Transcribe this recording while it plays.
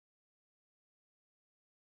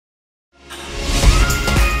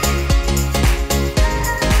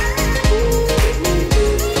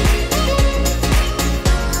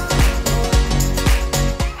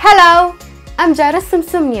ئەم جارە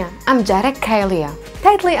سمسم نییە، ئەم جارە کایلیە.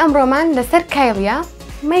 تایتڵی ئەمڕۆمان لەسەر کایلیە،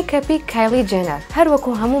 میکەپی کایلی جێنەر.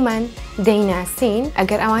 هەروەکو هەمومان دەیناسین،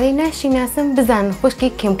 ئەگەر ئەوانەی ناشیناسن بزانن خوشکی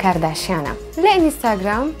کیم کارداشیانە. لە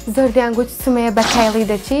ئینستاگرام زۆردیان گوت سمەیە بە کایلی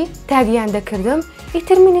دەچی، تاگیان دەکردم،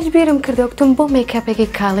 ئیتر منیش بیرم کردوتم بۆ میکەپێکی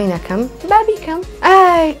کاڵی نەکەم، با بیکەم.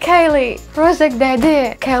 ئای کایلی ڕۆژێک دادێ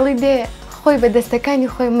کایلی دێ خۆی بە دەستەکانی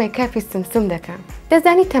خۆی میکەپی سمسم دەکەم.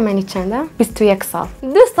 دەزانی تەمەنی چەندە؟ 21 ساڵ.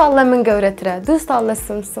 2 ساڵ لە من گەورەترە، 2 ساڵ لە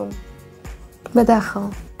سمسم. بەداخەوە.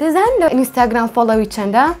 دەزان لە ئینستاگرام فۆڵۆوی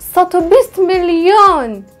چەندە؟ 120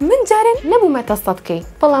 میلیۆن. من جارێ نەبوومەتە سەدکەی،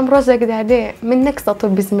 بەڵام ڕۆژێک دادێ من نەک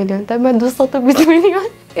 120 میلیۆن دەمە 220 میلیۆن.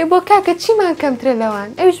 بۆ کاکە چیمان کەمترە لەوان؟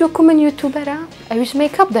 ئەویش وەکو من یوتیوبەرە، ئەویش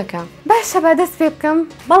میکەپ دەکەم. باشە با دەست پێ بکەم،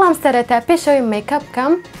 بەڵام سەرەتا پێشەوەی میکەپ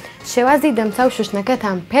بکەم، شێوازی دەمچاو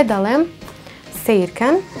شوشنەکەتان پێ دەڵێم،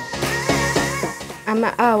 سیرکەن. ئەمە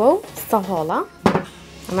ئاوە و سەهۆڵە،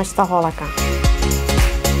 ئەمەش سەهۆڵەکە.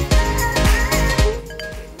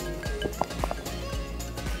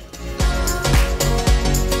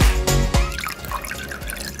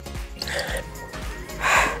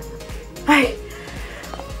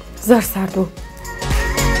 زۆر ساردوو.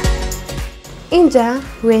 اینجا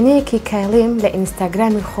وێنەیەکی کایلیم لە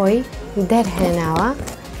ئینستاگرامی خۆی دەرهێناوە،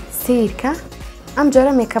 سیرکە. ئەم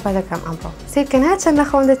جۆرە میکەپە دەکەم ئەمڕۆ. سیرکە ناچەند لە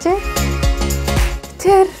خۆم دەچێت؟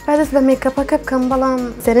 تر بەدەست بە میکەپەکە بکەم، بەڵام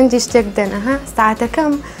سەرنجی شتێک بدەن. ئەها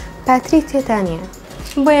ساعتەکەم پاتری تێتان نییە،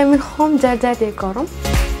 بۆیە من خۆم جارجار دێگۆڕم.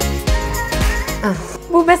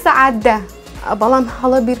 بوو بە سەعات 10، بەڵام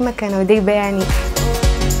هەڵە بیر مەکەنەوە دەی بەیانی.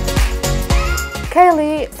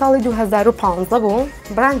 کایلی ساڵی 2015 بوو،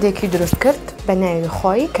 براندێکی دروست کرد بە ناوی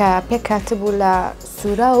خۆی کە پێکاتبوو لە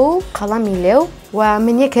سوورە و قەڵەمی لێو، و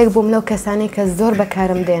من یەکێک بووم لەو کەسانی کە زۆر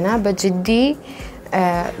بەکارم دێنا، بە جددی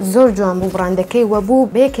زۆر جوان بوو براندەکەی، وە بوو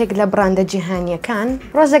بەیەکێک لە براندە جیهانیەکان.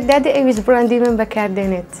 ڕۆژێک دادە ئەویش براندی من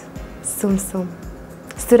بەکاردێنێت، سمسم.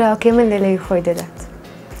 سووراوکەی من لە لەوی خۆی دەدات.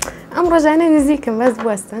 ئەم ڕۆژانە نزیکم بەس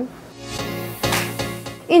بوەستن.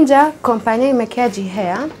 اینجا کۆمپانیای مەکیاجی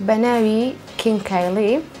هەیە بە ناوی کین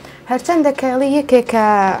کایلی. هەرچەندە کایلی یەکێکە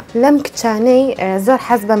لەم کچانەی زۆر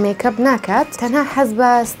حەز بە میکەپ ناکات، تەنها حەز بە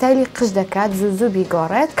ستایلی قش دەکات، زوو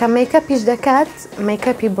بیگۆڕێت، کە میکەپیش دەکات،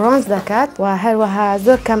 میکەپی برۆنز دەکات، و هەروەها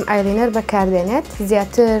زۆر کەم ئایلینەر بەکاردێنێت،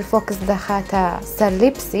 زیاتر فۆکس دەخاتە سەر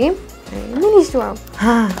لیپسی. منیش دوام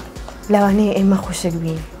لەوانەیە ئێمە خوشک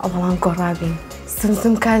بین، بەڵام گۆڕابین.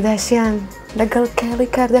 سمسم کارداشیان لەگەڵ کایلی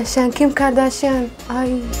کارداشیان، کیم کارداشیان.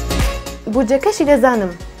 ئای بورجەکەشی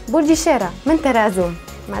دەزانم، بورجی شێرە، من تەرازوم،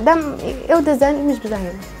 مادام ئێو دەزانین منیش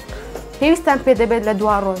بزانم. پێویستان پێ دەبێت لە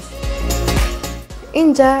 2 ڕۆژ.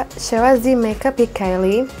 اینجا شێوازی میکەپی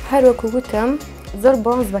کایلی هەروەکو گوتم زۆر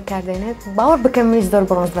برۆنز بەکاردێنێت. باوەڕ بکەم منیش زۆر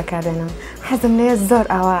برۆنز بەکاردێنم. حەزم لێیە زۆر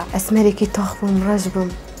ئاوا ئەسمەرێکی تۆخ بم، ڕەش بم،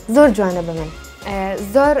 زۆر جوانە بە من.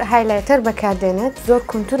 زۆر هایلایتەر بەکاردێنێت، زۆر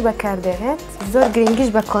کونتور بەکاردێنێت، زۆر گرنگیش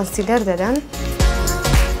بە کۆنسیلەر دەدەن.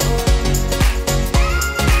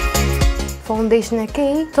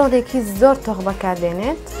 فۆندیشنەکەی تۆڵێکی زۆر تۆخ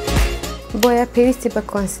بەکاردێنێت، بۆیە پێویستی بە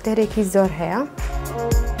کۆنسیلەرێکی زۆر هەیە.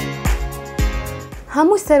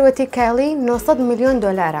 هەموو سەروەتی کایلی 900 میلیۆن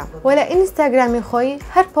دۆلارە، و لە ئینستاگرامی خۆی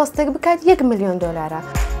هەر پۆستێک بکات 1 میلیۆن دۆلارە.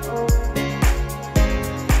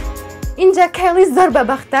 اینجا کایلی زۆر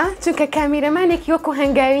بەبەختە، چونکە کامیرەمانێکی وەکو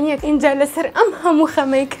هەنگاوینیەک اینجا لەسەر ئەم هەموو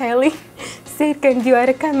خەمەی کایلی سیرکەن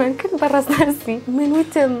دیوارەکانمان کرد بە ڕاستناسی. من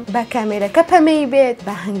وتم بە کامێرەکە پەمەی بێت،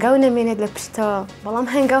 بە هەنگاو نەمێنێت لە پشتەوە، بەڵام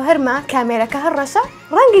هەنگاو هەرما کامێرەکە هەر ڕەشە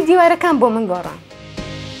ڕەنگی دیوارەکان بۆ من گۆڕان.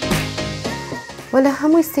 و لە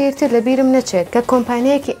هەمووی سیرتر لە بیرم نەچێت کە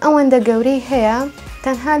کۆمپانیایەکی ئەوەندە گەورەی هەیە،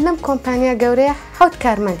 تەنها لەم کۆمپانیا گەورەیە 7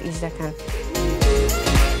 کارمەند ئیش دەکەن.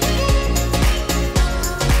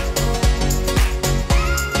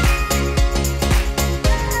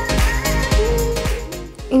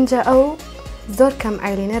 اینجا ئەو زۆر کەم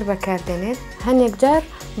ئایلینەر بەکاردێنێت، هەندێک جار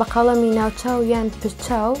بە قەڵەمی ناوچاو یان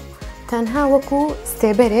پچاو تەنها وەکو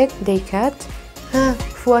ستێبەرێک دەیکات.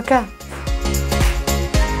 فووەکە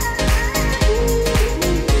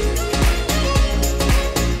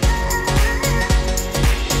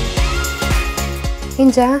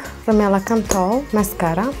اینجا ڕمێڵەکەم تەواو،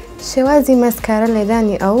 مەسکارە. شێوازی مەسکارە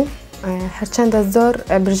لێدانی ئەو هەرچەندە زۆر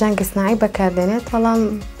برژانگی سنایی بەکاردێنێت، بەڵام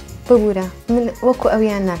ببوورە من وەکو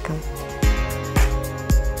ئەویان ناکەم.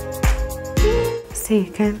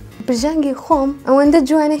 سیرکەن برژانگی خۆم ئەوەندە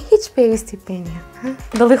جوانە هیچ پێویستی پێ نییە،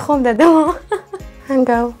 دڵی خۆم دەدەمەوە.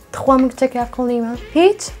 هەنگاو تخوا من کچێکی عەقڵ نیمە،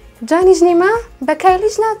 هیچ جانیش نیمە، بە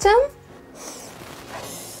کایلیش ناچەم.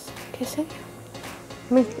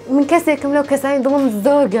 من کەسێکم لەو کەسانی دڵم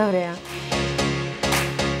زۆر گەورەیە.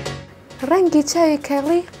 ڕەنگی چاوی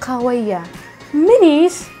کایلی قاوەیە،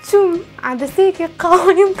 منیش چوم عادەسەیەکی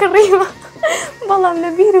قاوەیم کڕیوە بەڵام لە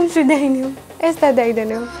بیرم شو داینێم ئێستا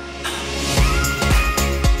دایدەنێم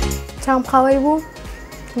چام قاوەی بوو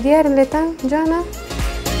دیارن لێتان جانە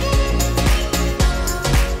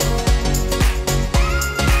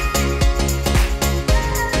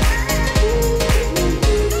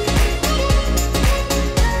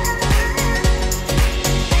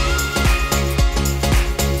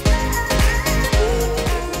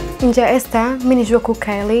اینجا ئێستا منیش وەکو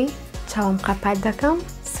کایلی چاوم قەپات دەکەم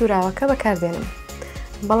سوراوەکە بەکاردێنم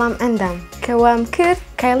بەڵام ئەندام کە وام کرد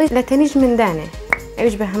کایلی لە تەنیش مندانێ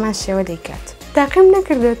ئەوش بە هەمان شێوە دەیکات تاقیم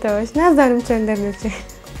نەکردێتەوەش نازانم چۆن دەردەچێت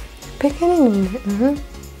پێکەنێنم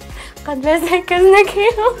قەت بەزای کەس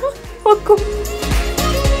نەکەیەوە وەکو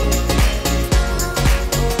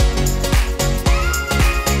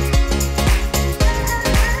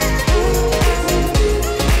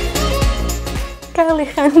کاغڵی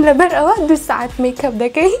خان لەبەر ئەوە 2 ساعت میکەپ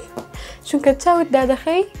دەکەی چونکە چاوت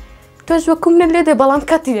دادەخەی تۆش وەکو منت لێدە بەڵام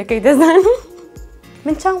کاتی دەکەی دەزانم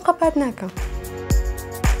من چاوم قەپات ناکەم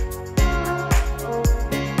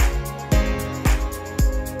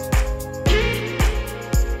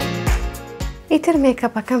ئیتر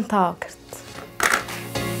میکەپەکەم تاوا کرد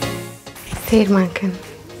سیرمانکەن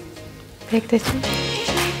پێک دەچێت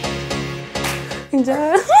اینجا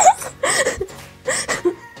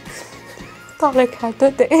تاڵێک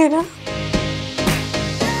هاتۆتە ئێرە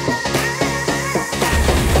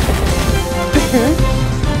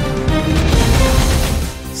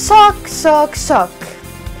شۆک شۆک شۆک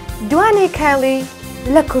دوانەی کایلی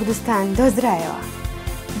لە کوردستان دۆزرایەوە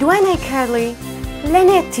دوانەی کایلی لە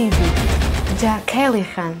نێتتv جا کایلی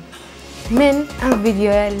خان من ئەم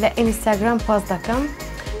ڤیدیۆیە لە ئینستاگرام پۆست دەکەم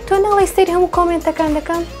تۆ ناڵی سەیری هەموو کۆمنتەکان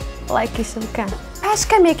دەکەم لایکیشم بکە پاش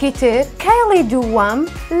کەمێکی تر کایلی دووەم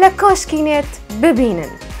لە کۆشکی نێت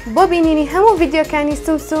ببینن بۆ بینینی هەموو ڤیدیۆکانی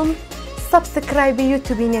سومسوم سەبسکرایبی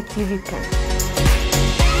یوتیوبی نێتتv بکەن